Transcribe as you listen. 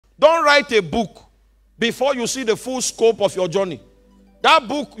Don't write a book before you see the full scope of your journey. That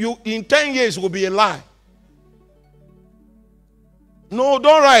book, in 10 years, will be a lie. No,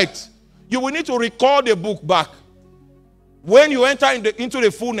 don't write. You will need to record the book back when you enter into the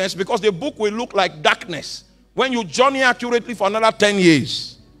fullness, because the book will look like darkness when you journey accurately for another 10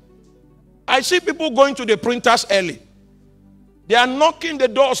 years. I see people going to the printers early. They are knocking the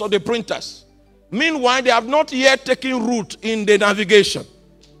doors of the printers. Meanwhile, they have not yet taken root in the navigation.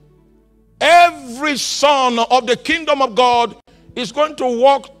 Every son of the kingdom of God is going to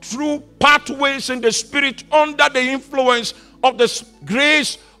walk through pathways in the spirit under the influence of the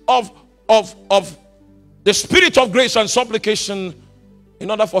grace of the spirit of grace and supplication,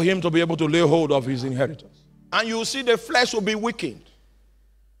 in order for him to be able to lay hold of his inheritance. And you see the flesh will be weakened.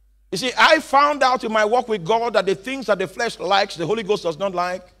 You see, I found out in my walk with God that the things that the flesh likes, the Holy Ghost does not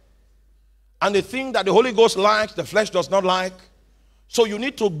like. And the thing that the Holy Ghost likes, the flesh does not like. So you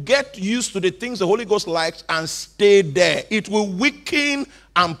need to get used to the things the Holy Ghost likes and stay there. It will weaken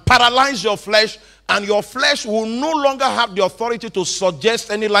and paralyze your flesh, and your flesh will no longer have the authority to suggest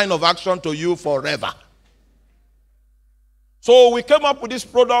any line of action to you forever. So we came up with this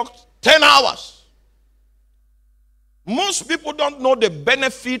product, 10 hours. Most people don't know the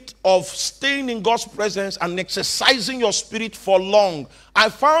benefit of staying in God's presence and exercising your spirit for long. I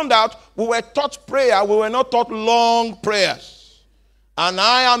found out we were taught prayer, we were not taught long prayers. And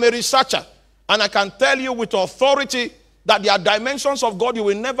I am a researcher, and I can tell you with authority that there are dimensions of God you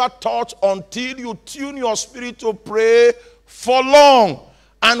will never touch until you tune your spirit to pray for long.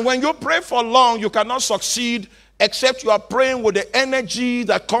 And when you pray for long, you cannot succeed except you are praying with the energy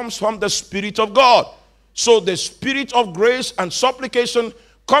that comes from the Spirit of God. So the spirit of grace and supplication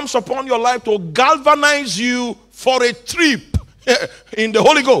comes upon your life to galvanize you for a trip in the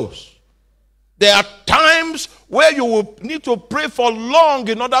Holy Ghost. There are times where you will need to pray for long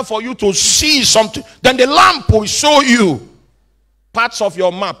in order for you to see something. Then the lamp will show you parts of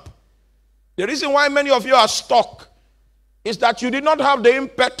your map. The reason why many of you are stuck is that you did not have the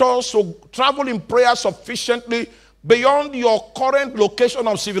impetus to travel in prayer sufficiently beyond your current location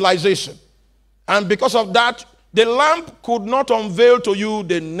of civilization. And because of that, the lamp could not unveil to you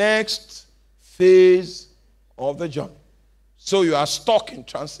the next phase of the journey. So you are stuck in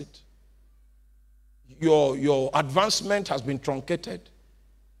transit. Your advancement has been truncated.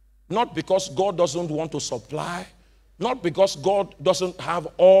 Not because God doesn't want to supply. Not because God doesn't have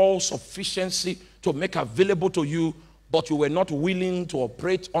all sufficiency to make available to you. But you were not willing to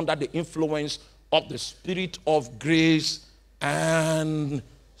operate under the influence of the spirit of grace and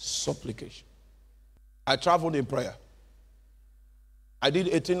supplication. I traveled in prayer. I did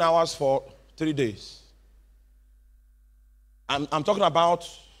 18 hours for 3 days. I'm talking about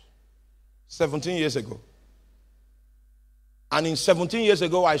 17 years ago. And in 17 years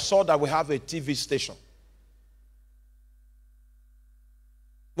ago, I saw that we have a TV station.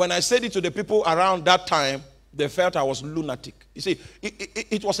 When I said it to the people around that time, they felt I was lunatic. You see,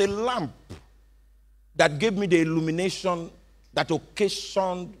 it was a lamp that gave me the illumination that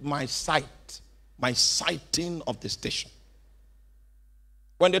occasioned my sight. My sighting of the station.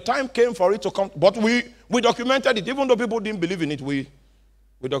 When the time came for it to come, but we documented it. Even though people didn't believe in it, we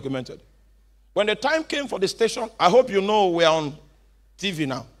documented it. When the time came for the station, I hope you know we're on TV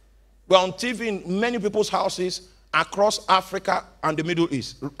now. We're on TV in many people's houses across Africa and the Middle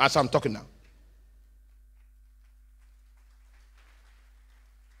East, as I'm talking now.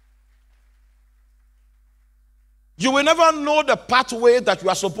 You will never know the pathway that you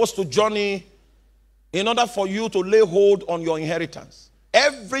are supposed to journey in order for you to lay hold on your inheritance.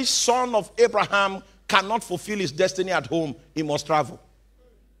 Every son of Abraham cannot fulfill his destiny at home. He must travel.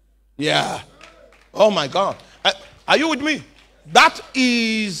 Yeah. Oh my God. Are you with me? That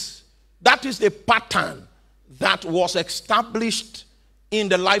is the pattern that was established in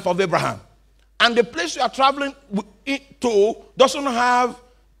the life of Abraham. And the place you are traveling to doesn't have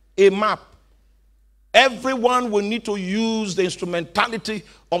a map. Everyone will need to use the instrumentality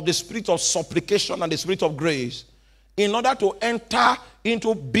of the spirit of supplication and the spirit of grace in order to enter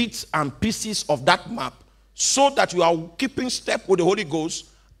into bits and pieces of that map, so that you are keeping step with the Holy Ghost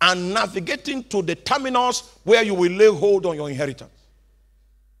and navigating to the terminus where you will lay hold on your inheritance.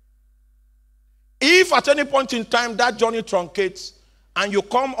 If at any point in time that journey truncates and you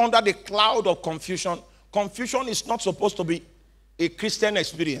come under the cloud of confusion, confusion is not supposed to be a Christian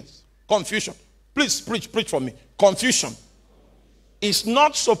experience. Confusion. Please preach for me. Confusion is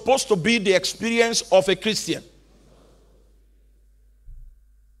not supposed to be the experience of a Christian.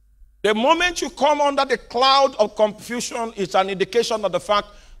 The moment you come under the cloud of confusion, it's an indication of the fact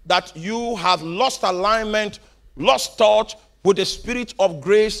that you have lost alignment, lost touch, with the spirit of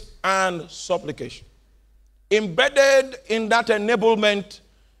grace and supplication. Embedded in that enablement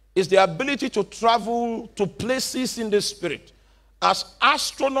is the ability to travel to places in the spirit. As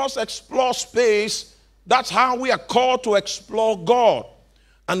astronauts explore space, that's how we are called to explore God.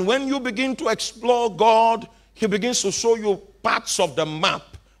 And when you begin to explore God, he begins to show you parts of the map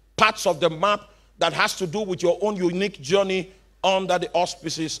that has to do with your own unique journey under the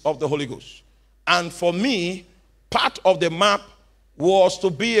auspices of the Holy Ghost. And for me, part of the map was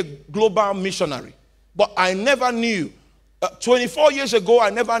to be a global missionary. But I never knew, 24 years ago, I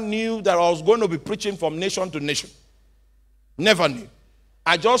never knew that I was going to be preaching from nation to nation. Never knew.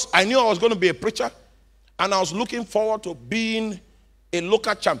 I knew I was going to be a preacher, and I was looking forward to being a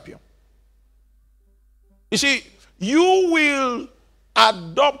local champion. You see, you will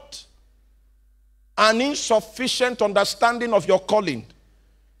adopt an insufficient understanding of your calling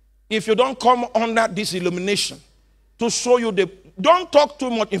if you don't come under this illumination to show you don't talk too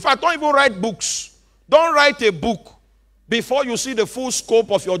much. In fact, don't even write books. Don't write a book before you see the full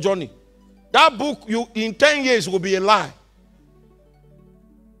scope of your journey. That book, in 10 years, will be a lie.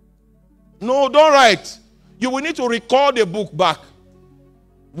 No, don't write. You will need to record the book back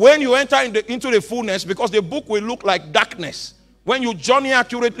when you enter into the fullness, because the book will look like darkness when you journey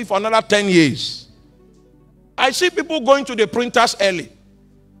accurately for another 10 years. I see people going to the printers early.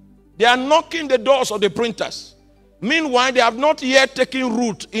 They are knocking the doors of the printers. Meanwhile, they have not yet taken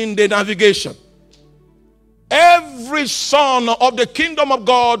root in the navigation. Every son of the kingdom of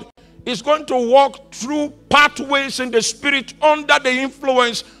God is going to walk through pathways in the spirit under the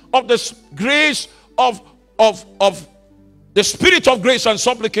influence of the grace of the spirit of grace and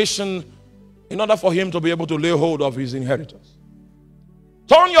supplication, in order for him to be able to lay hold of his inheritance.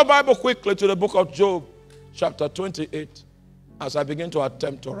 Turn your Bible quickly to the book of Job, chapter 28, as I begin to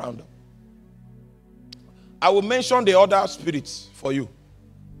attempt to round up. I will mention the other spirits for you,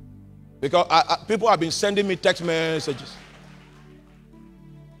 because people have been sending me text messages.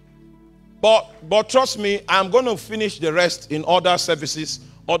 But trust me, I'm going to finish the rest in other services,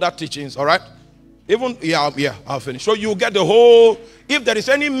 other teachings, all right? I'll finish. So you get the whole. If there is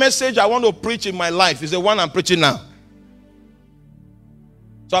any message I want to preach in my life, it's the one I'm preaching now.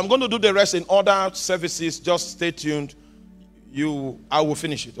 So I'm going to do the rest in other services. Just stay tuned. I will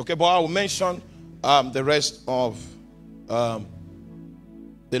finish it, okay? But I will mention the rest of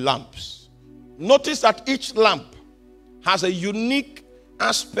the lamps. Notice that each lamp has a unique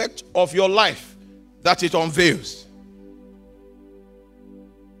aspect of your life that it unveils.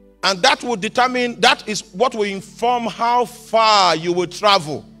 And that will determine, that is what will inform how far you will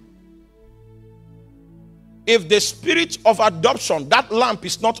travel. If the spirit of adoption, that lamp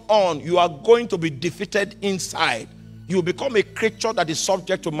is not on, you are going to be defeated inside. You will become a creature that is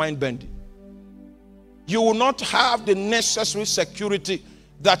subject to mind bending. You will not have the necessary security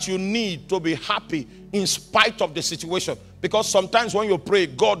that you need to be happy in spite of the situation. Because sometimes when you pray,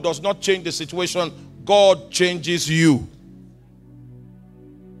 God does not change the situation, God changes you.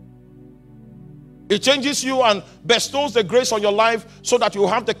 It changes you and bestows the grace on your life so that you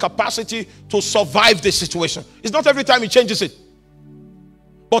have the capacity to survive the situation. It's not every time he changes it.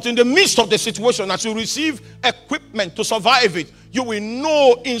 But in the midst of the situation, as you receive equipment to survive it, you will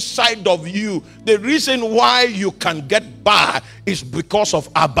know inside of you the reason why you can get by is because of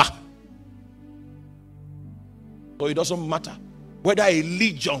Abba. So it doesn't matter whether a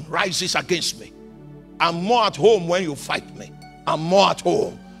legion rises against me. I'm more at home when you fight me. I'm more at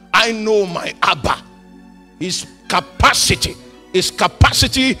home. I know my Abba. His capacity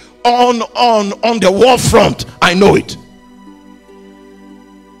on the war front. I know it.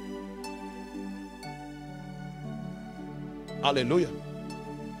 Hallelujah.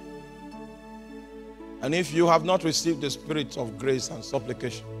 And if you have not received the spirit of grace and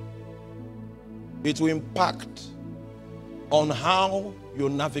supplication, it will impact on how you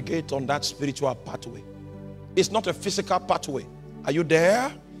navigate on that spiritual pathway. It's not a physical pathway. Are you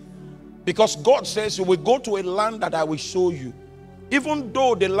there? Because God says you will go to a land that I will show you. Even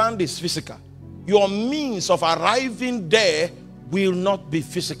though the land is physical, your means of arriving there will not be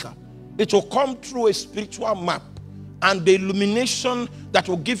physical. It will come through a spiritual map. And the illumination that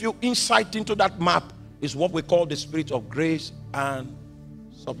will give you insight into that map is what we call the spirit of grace and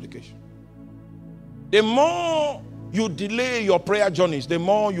supplication. The more you delay your prayer journeys, the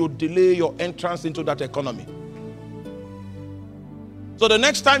more you delay your entrance into that economy. So the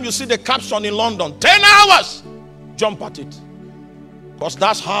next time you see the caption in London, 10 hours, jump at it. Because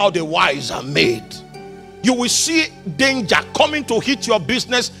that's how the wise are made. You will see danger coming to hit your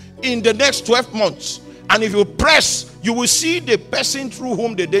business in the next 12 months. And if you press, you will see the person through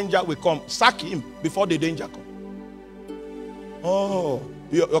whom the danger will come. Sack him before the danger comes. Oh,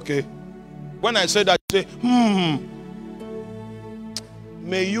 okay. When I say that, you say,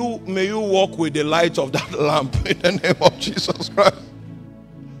 May you walk with the light of that lamp in the name of Jesus Christ.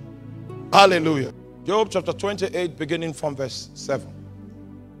 Hallelujah. Job chapter 28, beginning from verse 7.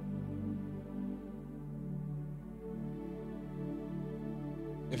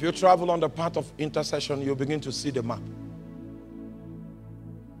 If you travel on the path of intercession, you begin to see the map.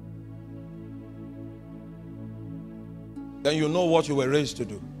 Then you know what you were raised to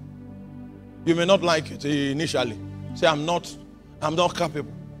do. You may not like it initially. Say, I'm not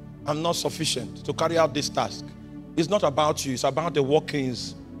capable. I'm not sufficient to carry out this task. It's not about you. It's about the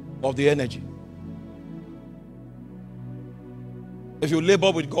workings of the energy. If you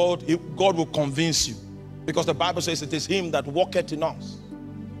labor with God, God will convince you. Because the Bible says it is him that worketh in us.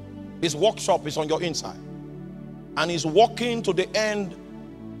 His workshop is on your inside. And he's working to the end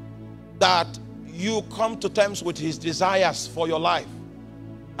that you come to terms with his desires for your life.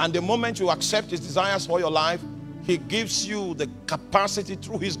 And the moment you accept his desires for your life, he gives you the capacity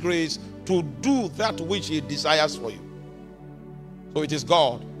through his grace to do that which he desires for you. So it is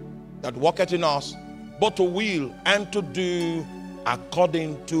God that worketh in us, both to will and to do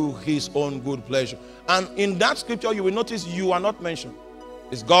according to his own good pleasure. And in that scripture, you will notice you are not mentioned.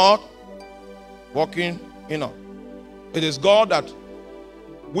 It's God working in us. It is God that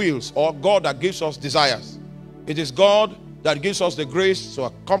wills, or God that gives us desires. It is God that gives us the grace to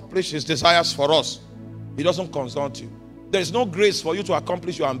accomplish his desires for us. He doesn't consult you. There is no grace for you to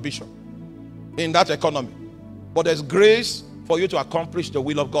accomplish your ambition in that economy. But there's grace for you to accomplish the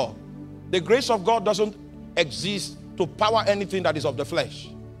will of God. The grace of God doesn't exist to power anything that is of the flesh.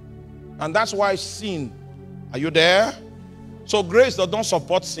 And that's why sin. Are you there? So grace does not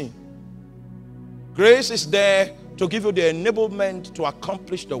support sin. Grace is there to give you the enablement to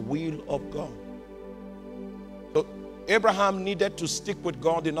accomplish the will of God. So Abraham needed to stick with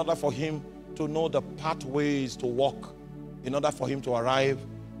God in order for him to know the pathways to walk, in order for him to arrive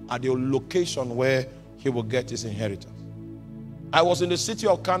at the location where he will get his inheritance. I was in the city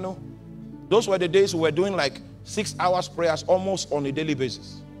of Kano. Those were the days we were doing like 6 hours prayers almost on a daily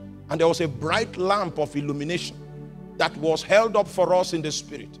basis. And there was a bright lamp of illumination that was held up for us in the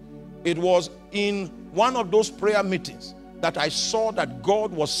spirit. It was in one of those prayer meetings that I saw that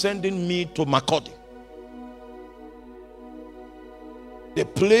God was sending me to Makurdi. The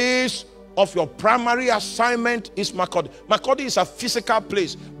place of your primary assignment is Makurdi. Makurdi is a physical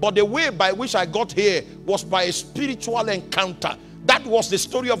place, but the way by which I got here was by a spiritual encounter. That was the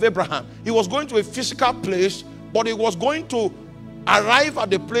story of Abraham. He was going to a physical place, but he was going to arrive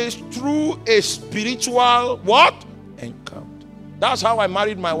at the place through a spiritual what? Encounter. That's how I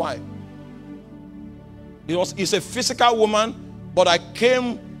married my wife. It's a physical woman, but I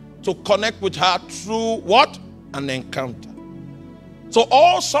came to connect with her through what? An encounter. So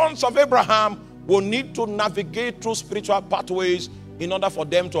all sons of Abraham will need to navigate through spiritual pathways in order for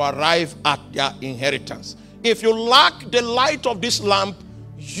them to arrive at their inheritance. If you lack the light of this lamp,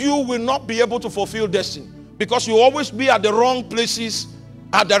 you will not be able to fulfill destiny, because you always be at the wrong places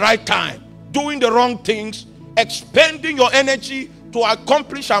at the right time, doing the wrong things, expending your energy to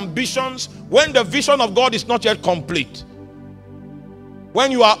accomplish ambitions when the vision of God is not yet complete.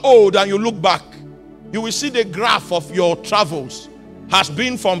 When you are old and you look back, you will see the graph of your travels has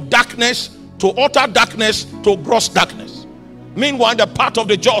been from darkness to utter darkness to gross darkness. Meanwhile, the path of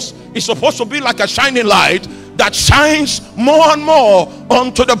the just is supposed to be like a shining light that shines more and more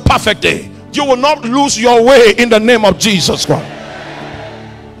unto the perfect day. You will not lose your way in the name of Jesus Christ.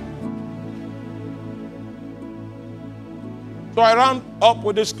 So I round up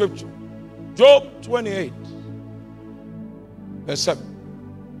with this scripture. Job 28, verse 7.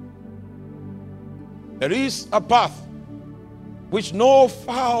 There is a path which no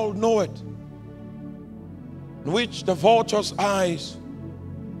fowl knoweth, which the vulture's eyes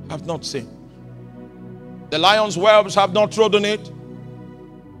have not seen. The lion's whelps have not trodden it,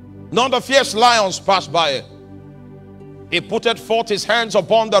 nor the fierce lions passed by it. He putteth forth his hands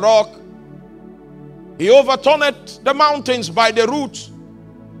upon the rock. He overturneth the mountains by the roots.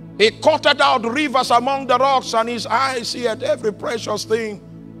 He cutteth out rivers among the rocks, and his eyes see at every precious thing.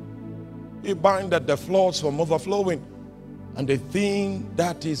 He bindeth the floods from overflowing, and the thing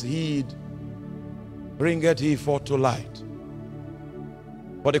that is hid bringeth he forth to light.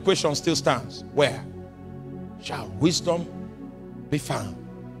 But the question still stands: where shall wisdom be found?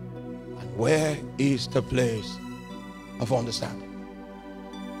 And where is the place of understanding?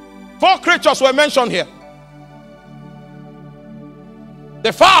 4 creatures were mentioned here.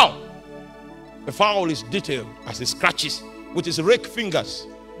 The fowl. The fowl is detailed as he scratches with his rake fingers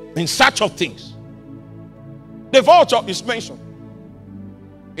in search of things. The vulture is mentioned.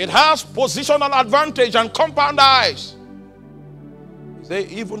 It has positional advantage and compound eyes. Say,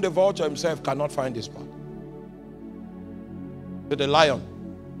 even the vulture himself cannot find this part. The lion,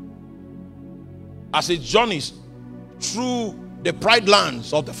 as it journeys through the pride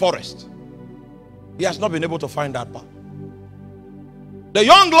lands of the forest, he has not been able to find that part. The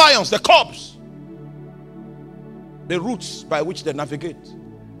young lions, the cubs, the routes by which they navigate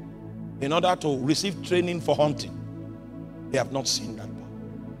in order to receive training for hunting, they have not seen that part.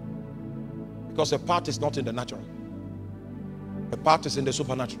 Because the part is not in the natural. The part is in the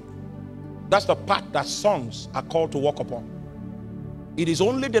supernatural. That's the path that sons are called to walk upon. It is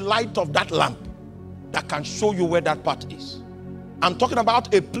only the light of that lamp that can show you where that path is. I'm talking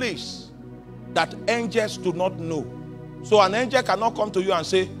about a place that angels do not know. So an angel cannot come to you and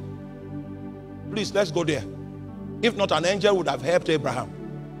say, please, let's go there. If not, an angel would have helped Abraham.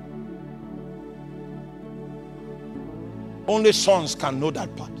 Only sons can know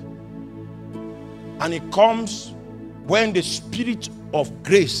that part. And it comes when the spirit of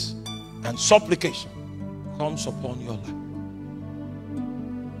grace and supplication comes upon your life.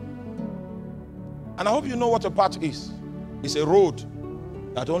 And I hope you know what a path is. It's a road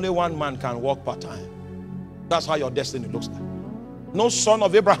that only one man can walk part-time. That's how your destiny looks like. No son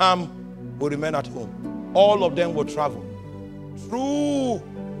of Abraham will remain at home. All of them will travel through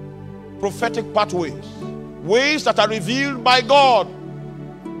prophetic pathways, ways that are revealed by God.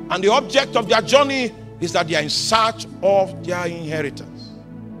 And the object of their journey is that they are in search of their inheritance.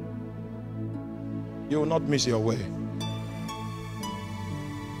 You will not miss your way.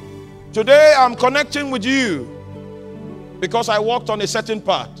 Today I'm connecting with you because I walked on a certain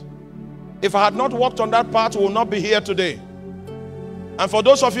path. If I had not walked on that path, we will not be here today. And for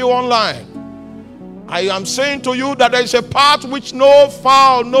those of you online, I am saying to you that there is a path which no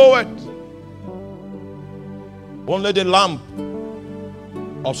fowl knoweth. Only the lamp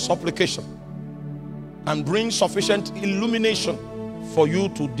of supplication can bring sufficient illumination for you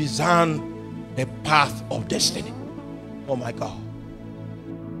to discern the path of destiny. Oh my God.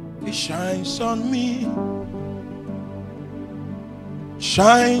 It shines on me.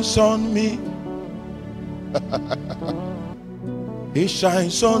 Shines on me. It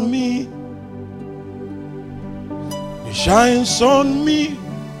shines on me. It shines on me.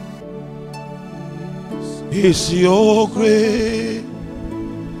 It's your grace.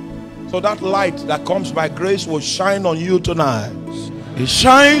 So that light that comes by grace will shine on you tonight. It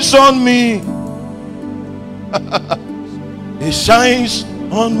shines on me. It shines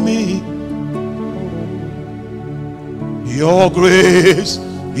on me. Your grace,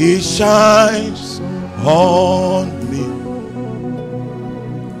 it shines on me.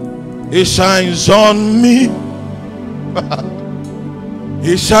 It shines on me.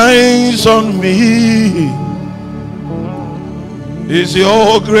 It shines on me. It's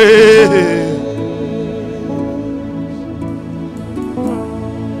your grace.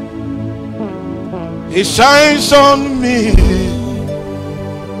 It shines on me.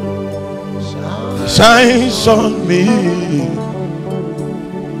 It shines on me.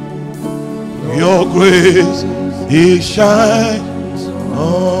 Your grace, it shines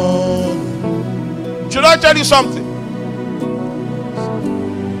on me. Should I tell you something?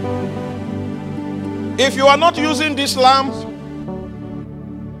 If you are not using this lamp,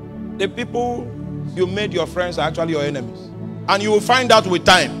 the people you made your friends are actually your enemies. And you will find out with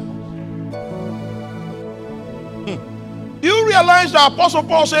time. Do you realize that Apostle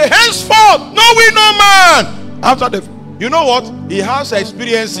Paul said, henceforth, know we no man. After the, you know what? He has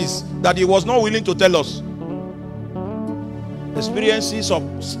experiences that he was not willing to tell us. Experiences of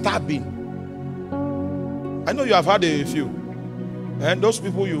stabbing. I know you have had a few. And those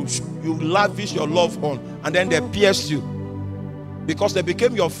people you lavish your love on, and then they pierce you because they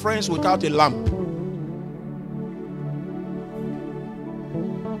became your friends without a lamp.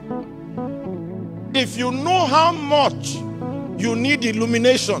 If you know how much you need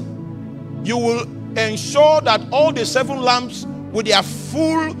illumination, you will ensure that all the 7 lamps with their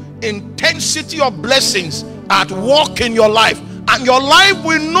full intensity of blessings are at work in your life, and your life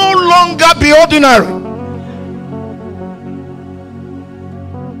will no longer be ordinary.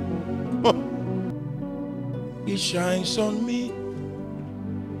 It shines on me.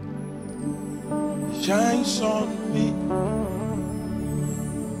 It shines on me.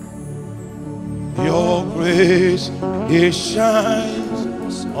 Your grace, it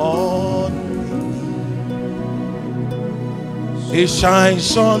shines on me. It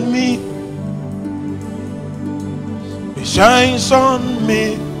shines on me. It shines on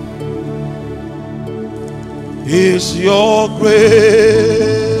me. It's your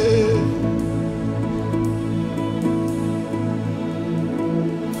grace.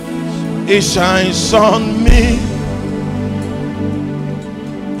 It shines on me.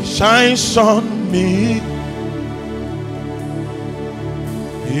 It shines on me.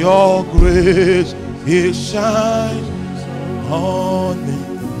 Your grace, it shines on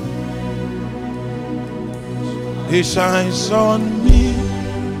me. It shines on me.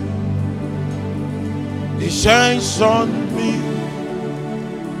 It shines on me.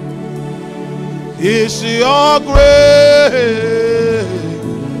 It's your grace.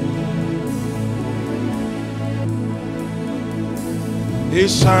 It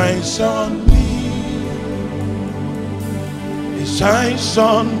shines on me. It shines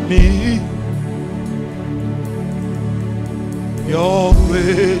on me. Your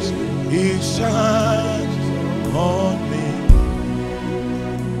grace, it shines on me.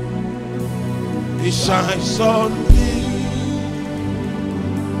 It shines on me.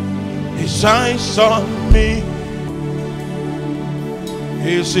 It shines on me.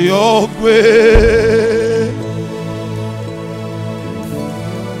 It's your grace.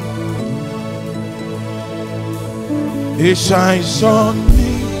 It shines on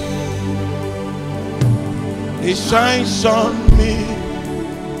me. It shines on me.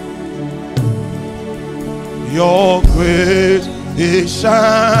 Your grace, it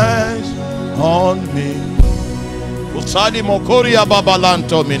shines on me. Usadi mokoria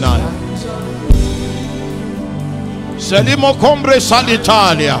babalanto minaya. Selimo combre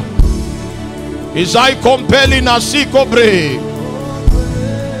salitalia. Isai compelli nasi cobre.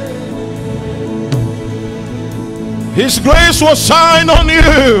 His grace will shine on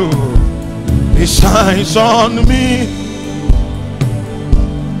you. It shines on me.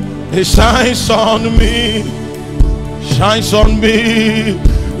 It shines on me. Shines on me.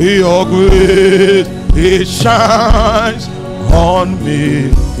 Your grace, it shines on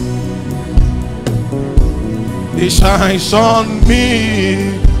me. It shines on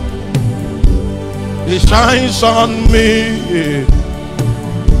me. It shines on me.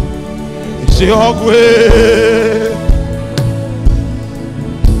 It's your grace.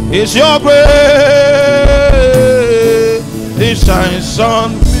 It's your grace. It shines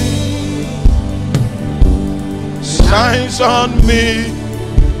on me. Shines on me.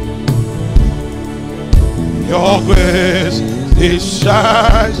 Your grace, it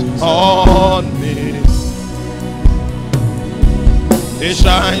shines on me. It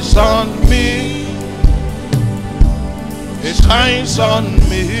shines on me. It shines on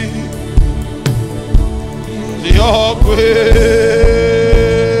me. Your grace,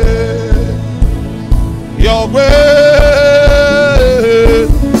 your grace,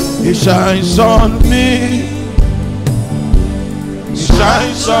 it shines on me. It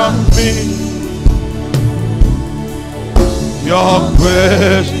shines on me. Your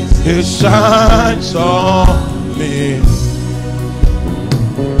grace, it shines on me.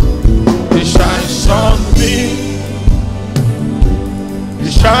 It shines on me.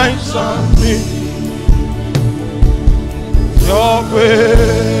 It shines on me. Your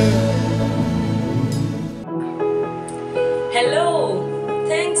grace. Hello,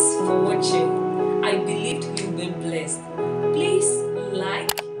 thanks for watching.